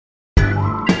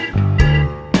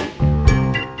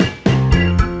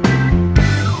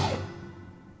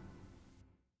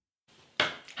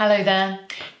Hello there.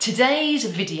 Today's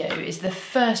video is the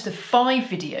first of 5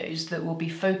 videos that will be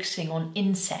focusing on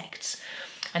insects.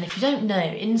 And if you don't know,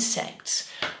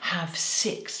 insects have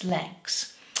 6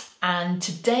 legs. And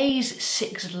today's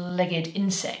 6-legged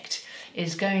insect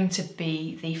is going to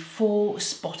be the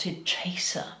 4-spotted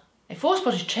chaser. A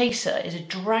 4-spotted chaser is a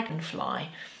dragonfly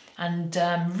and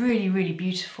really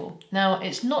beautiful. Now,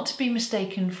 it's not to be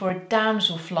mistaken for a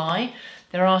damselfly.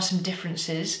 There are some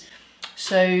differences.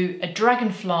 So a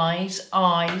dragonfly's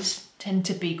eyes tend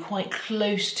to be quite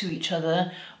close to each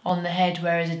other on the head,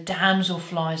 whereas a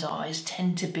damselfly's eyes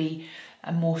tend to be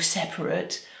more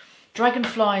separate.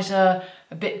 Dragonflies are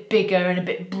a bit bigger and a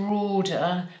bit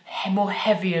broader, more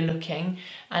heavier looking,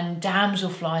 and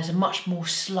damselflies are much more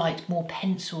slight, more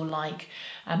pencil-like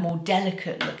and more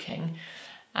delicate looking.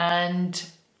 And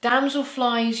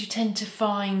damselflies you tend to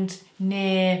find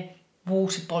near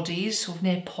water bodies, sort of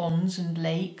near ponds and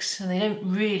lakes, and they don't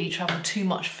really travel too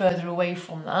much further away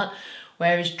from that,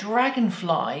 whereas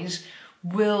dragonflies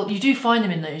you do find them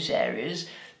in those areas,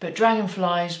 but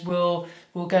dragonflies will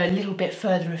go a little bit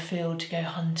further afield to go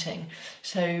hunting.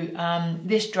 So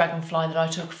this dragonfly that I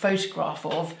took a photograph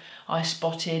of, I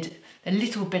spotted a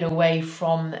little bit away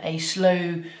from a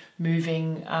slow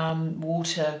moving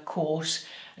water course,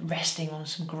 resting on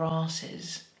some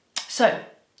grasses. So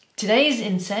today's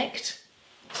insect,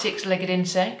 6-legged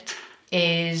insect,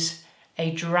 is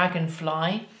a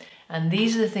dragonfly, and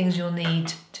these are the things you'll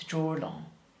need to draw along.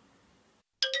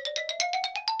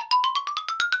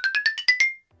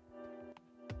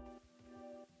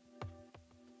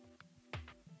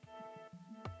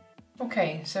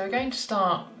 Okay, so we're going to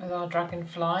start with our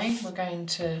dragonfly. We're going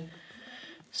to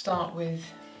start with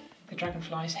the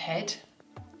dragonfly's head,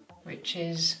 which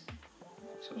is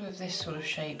sort of this sort of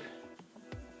shape.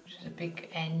 A big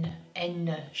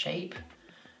N shape,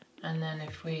 and then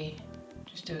if we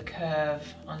just do a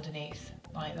curve underneath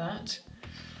like that,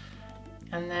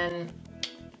 and then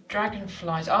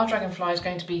our dragonfly is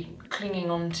going to be clinging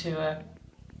onto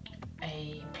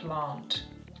a plant.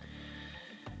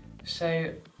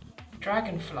 So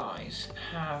dragonflies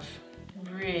have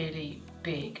really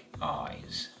big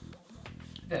eyes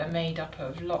that are made up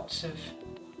of lots of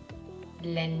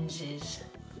lenses,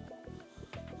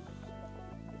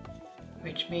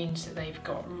 which means that they've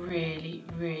got really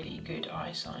good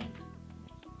eyesight.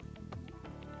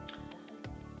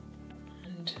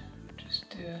 And just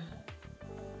do an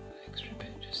extra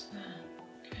bit just there.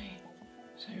 Okay,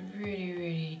 so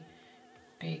really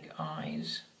big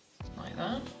eyes like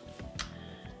that.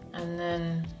 And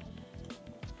then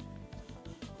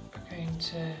we're going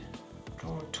to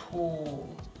draw a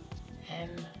tall N,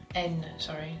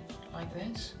 like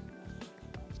this.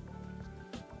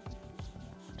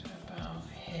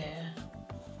 Here,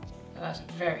 so that's a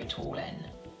very tall N,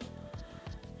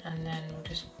 and then we'll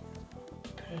just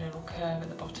put a little curve at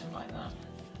the bottom like that.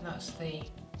 And that's the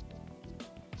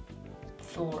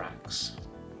thorax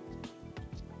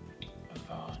of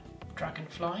our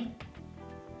dragonfly.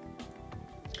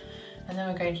 And then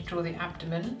we're going to draw the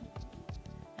abdomen,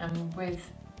 and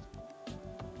with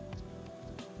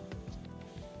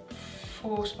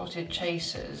 4-spotted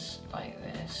chasers like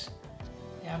this,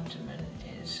 the abdomen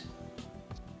is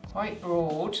quite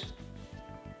broad,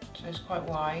 so it's quite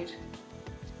wide,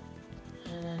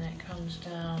 and then it comes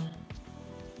down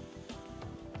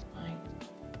like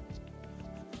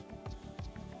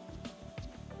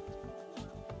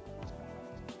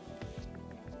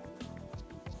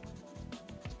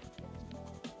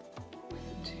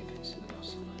with 2 bits at the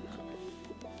bottom like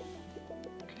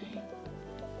that. Okay.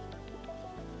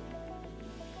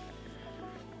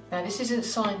 Now this isn't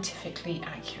scientifically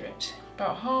accurate.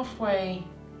 About halfway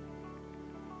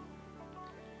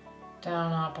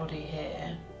down our body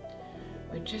here,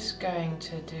 we're just going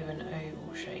to do an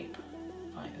oval shape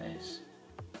like this.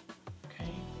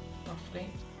 Okay,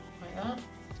 roughly like that.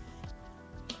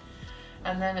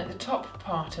 And then at the top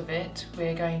part of it,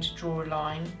 we're going to draw a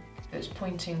line that's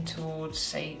pointing towards,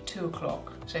 say, 2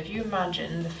 o'clock. So if you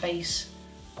imagine the face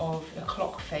of a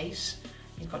clock face,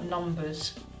 you've got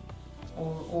numbers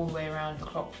all the way around the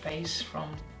clock face from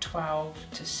 12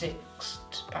 to 6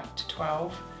 back to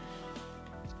 12.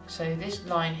 So this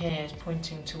line here is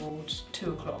pointing towards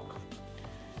 2 o'clock.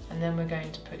 And then we're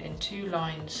going to put in 2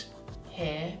 lines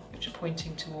here, which are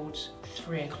pointing towards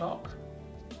 3 o'clock.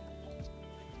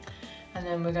 And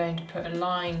then we're going to put a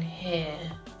line here,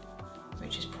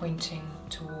 which is pointing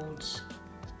towards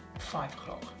 5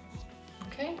 o'clock.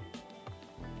 Okay?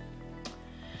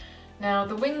 Now,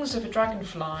 the wings of a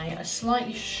dragonfly are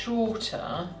slightly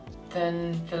shorter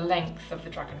than the length of the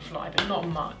dragonfly, but not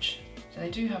much. So they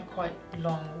do have quite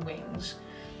long wings.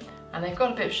 and they've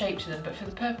got a bit of shape to them, but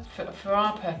for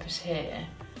our purpose here,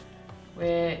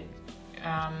 we're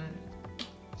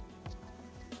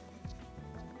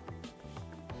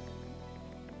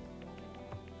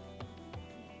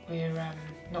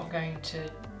not going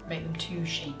to make them too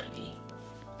shapely,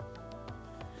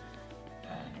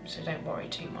 so don't worry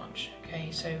too much.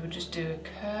 Okay, so we'll just do a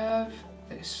curve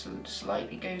that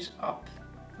slightly goes up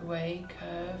the way,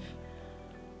 curve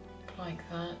like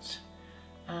that,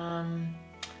 and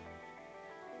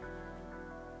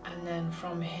then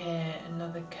from here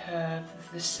another curve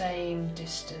of the same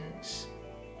distance,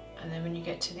 and then when you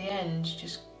get to the end, you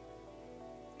just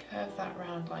curve that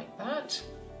round like that,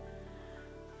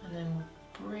 and then we'll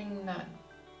bring that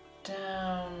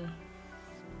down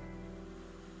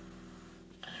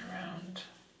and around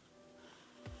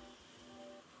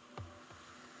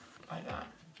like that.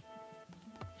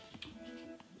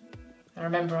 Now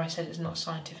remember, I said it's not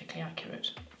scientifically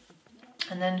accurate.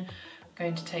 And then I'm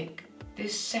going to take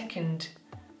this second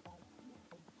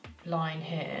line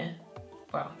here,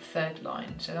 well, third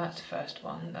line, so that's the first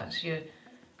one, that's your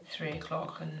 3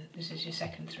 o'clock, and this is your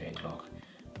second 3 o'clock.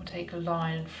 We'll take a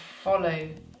line and follow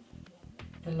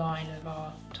the line of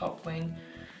our top wing.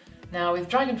 Now with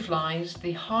dragonflies,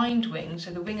 the hind wing,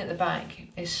 so the wing at the back,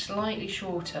 is slightly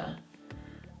shorter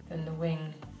than the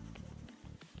wing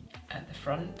at the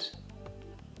front.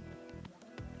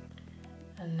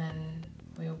 And then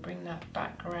we'll bring that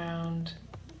back round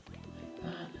like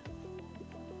that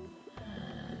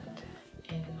and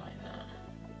in like that.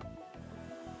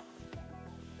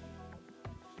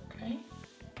 Okay.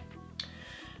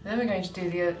 And then we're going to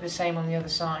do the same on the other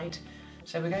side.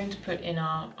 So we're going to put in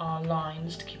our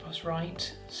lines to keep us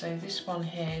right. So this one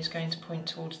here is going to point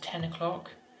towards 10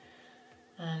 o'clock,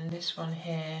 and this one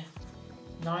here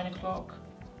 9 o'clock,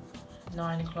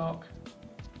 9 o'clock,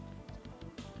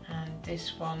 and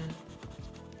this one,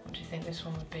 what do you think this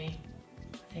one would be?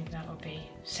 I think that would be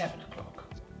 7 o'clock.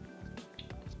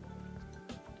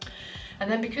 And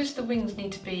then because the wings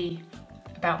need to be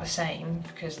about the same,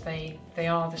 because they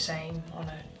are the same on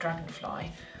a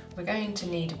dragonfly, we're going to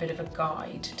need a bit of a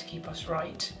guide to keep us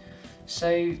right.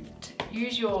 So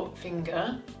use your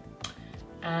finger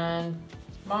and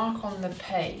mark on the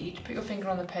page, put your finger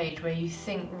on the page where you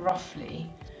think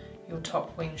roughly your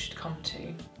top wing should come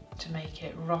to make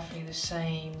it roughly the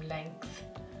same length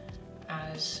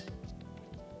as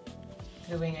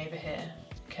the wing over here,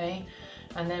 okay?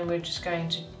 And then we're just going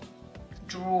to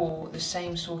draw the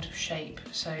same sort of shape,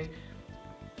 so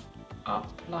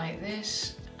up like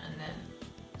this, and then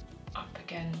up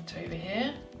again to over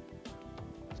here.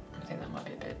 I think that might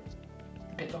be a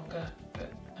bit longer,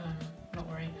 but not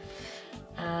worry.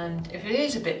 And if it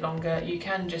is a bit longer, you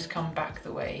can just come back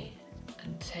the way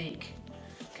and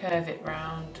curve it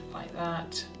round like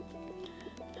that,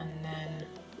 and then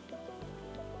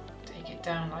take it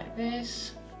down like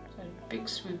this, so big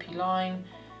swoopy line,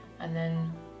 and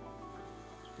then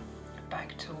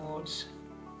back towards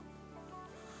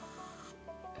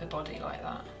the body like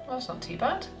that. Well, that's not too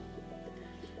bad.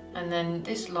 And then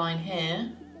this line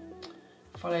here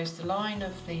follows the line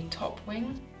of the top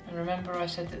wing, and remember I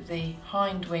said that the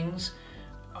hind wings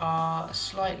are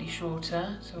slightly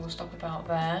shorter, so we'll stop about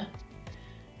there,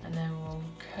 and then we'll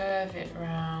curve it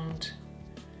round.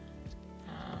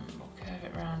 We'll curve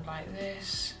it round like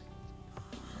this,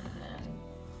 and then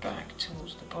back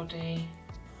towards the body,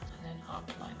 and then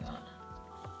up like that.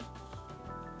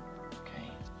 Okay,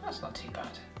 that's not too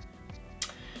bad.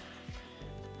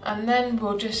 And then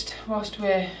we'll just, whilst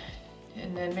we're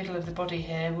in the middle of the body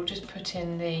here, we'll just put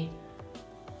in the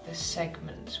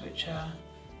segments, which are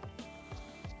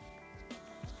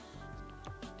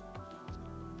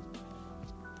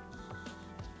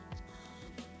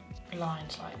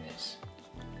lines like this.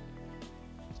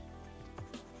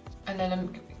 And then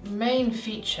a main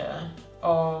feature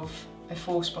of a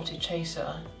 4-spotted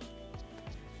chaser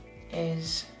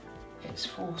is its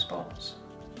 4 spots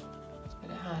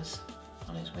that it has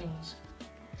on its wings,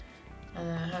 and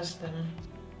then it has them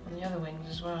on the other wings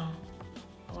as well.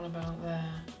 One about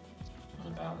there,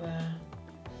 one about there,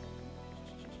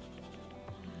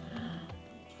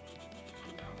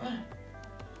 one about there.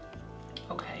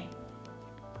 Okay.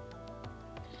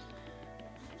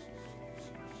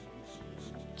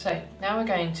 So now we're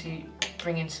going to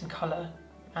bring in some colour,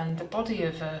 and the body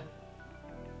of a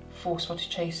 4-spotted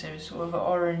chaser is sort of an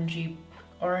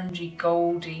orangey,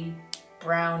 goldy,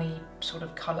 browny sort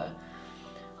of colour.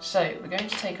 So we're going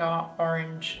to take our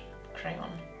orange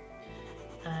crayon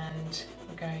and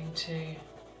we're going to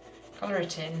colour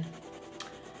it in,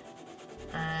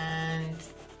 and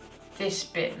this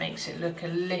bit makes it look a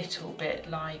little bit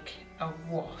like a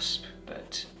wasp,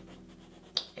 but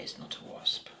it's not a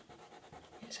wasp.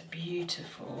 It's a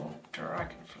beautiful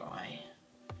dragonfly.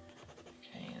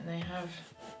 Okay, and they have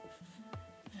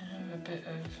a bit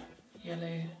of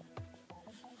yellow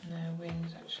on their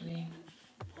wings actually,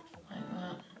 like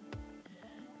that,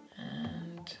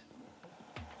 and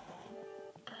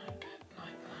a bit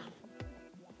like that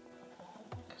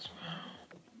as well.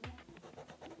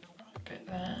 A bit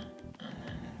there, and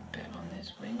then a bit on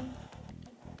this wing,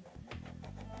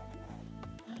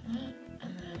 like that,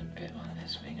 and then a bit on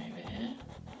this wing over here.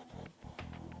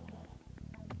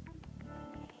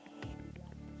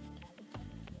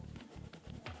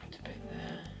 A bit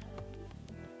there.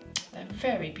 They're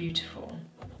very beautiful.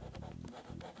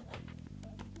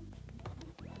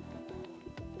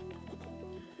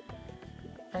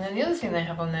 And then the other thing they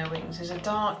have on their wings is a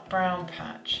dark brown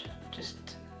patch,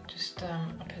 just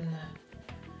up in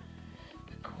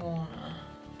the corner,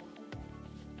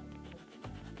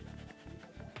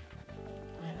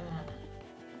 like that.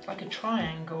 It's like a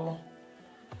triangle,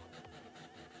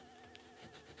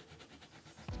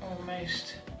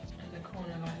 almost in the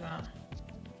corner like that.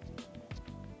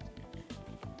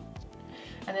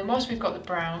 And then whilst we've got the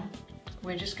brown,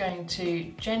 we're just going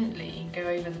to gently go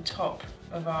over the top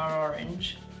of our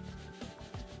orange,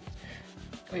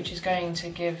 which is going to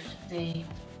give the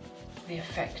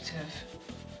effect of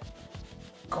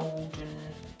golden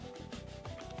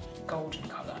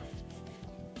colour.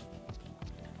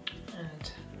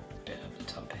 And a bit up the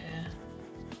top here.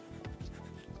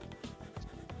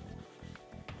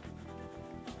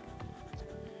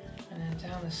 And then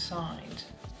down the side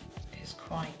is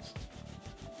quite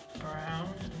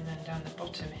brown, and then down the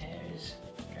bottom here is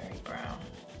very brown.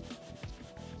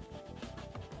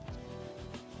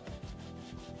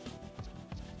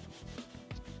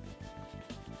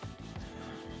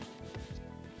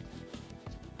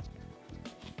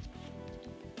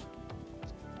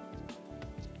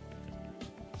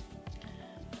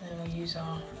 Then we'll use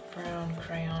our brown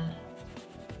crayon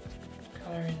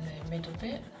colour in the middle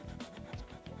bit.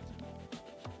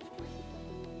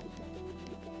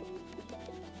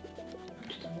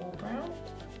 Which is more brown.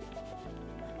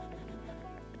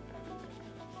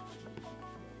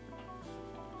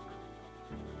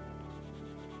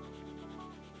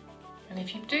 And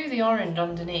if you do the orange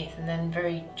underneath and then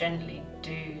very gently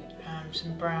do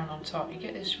some brown on top, you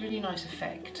get this really nice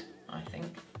effect, I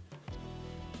think.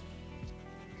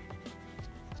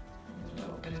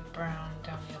 Bit of brown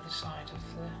down the other side of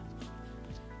the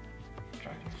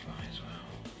dragonfly as well,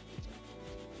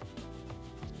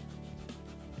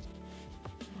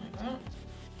 like that.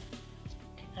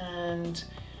 And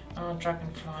our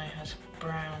dragonfly has a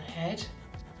brown head.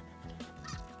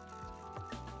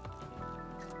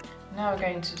 Now we're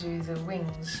going to do the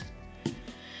wings,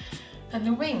 and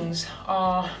the wings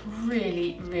are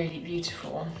really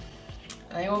beautiful.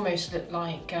 They almost look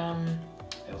like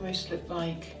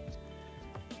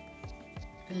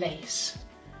lace,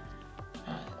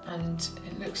 and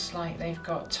it looks like they've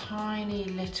got tiny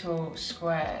little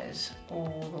squares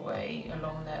all the way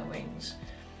along their wings,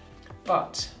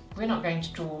 but we're not going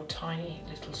to draw tiny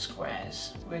little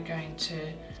squares. We're going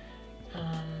to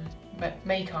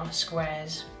make our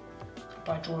squares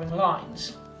by drawing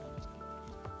lines.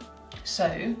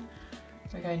 So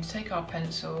we're going to take our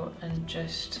pencil and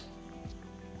just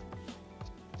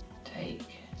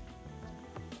take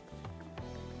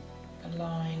a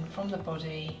line from the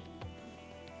body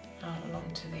out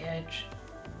along to the edge,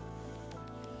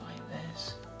 like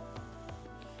this,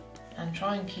 and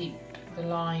try and keep the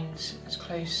lines as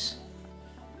close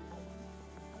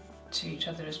to each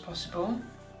other as possible.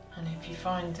 And if you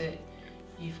find that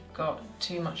you've got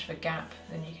too much of a gap,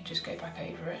 then you can just go back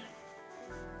over it.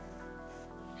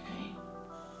 Okay,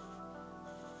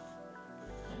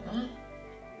 like that.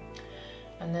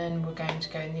 And then we're going to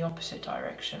go in the opposite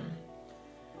direction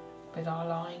with our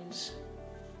lines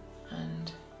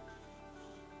and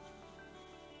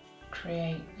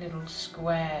create little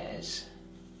squares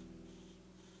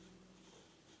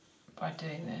by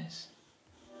doing this.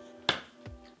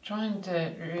 Trying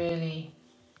to really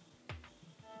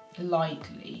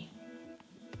lightly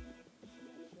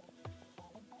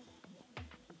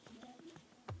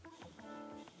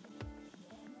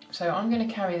so I'm going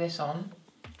to carry this on.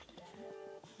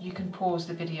 You can pause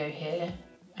the video here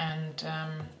and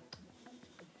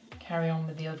carry on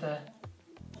with the other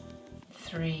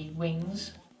 3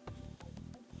 wings,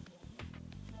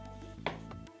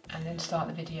 and then start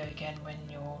the video again when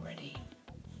you're ready.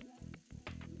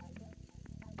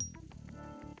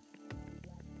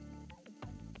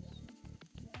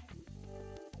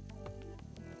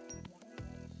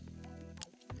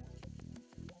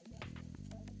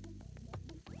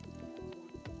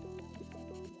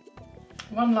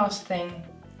 One last thing,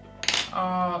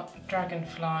 our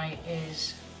dragonfly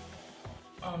is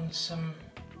on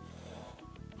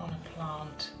a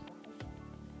plant.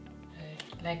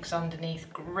 Legs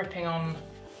underneath gripping on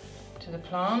to the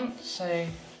plant, so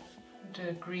do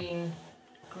a green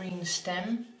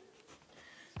stem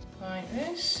like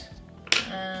this,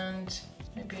 and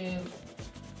maybe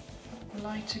a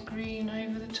lighter green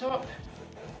over the top,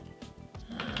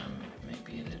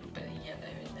 maybe a little bit of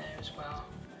yellow in there as well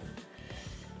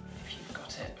if you've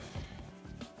got it,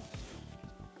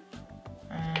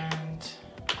 and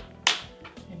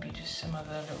maybe just some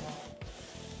other little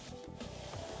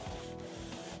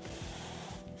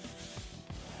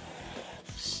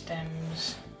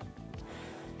stems.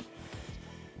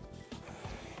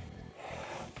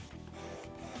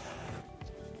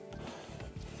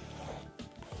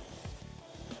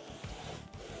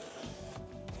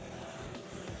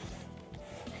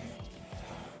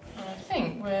 And I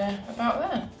think we're about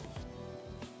there.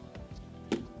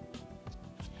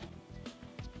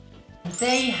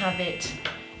 There you have it,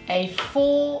 a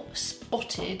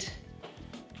 4-spotted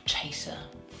chaser.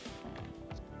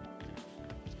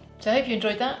 So I hope you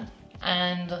enjoyed that,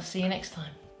 and I'll see you next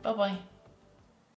time. Bye bye.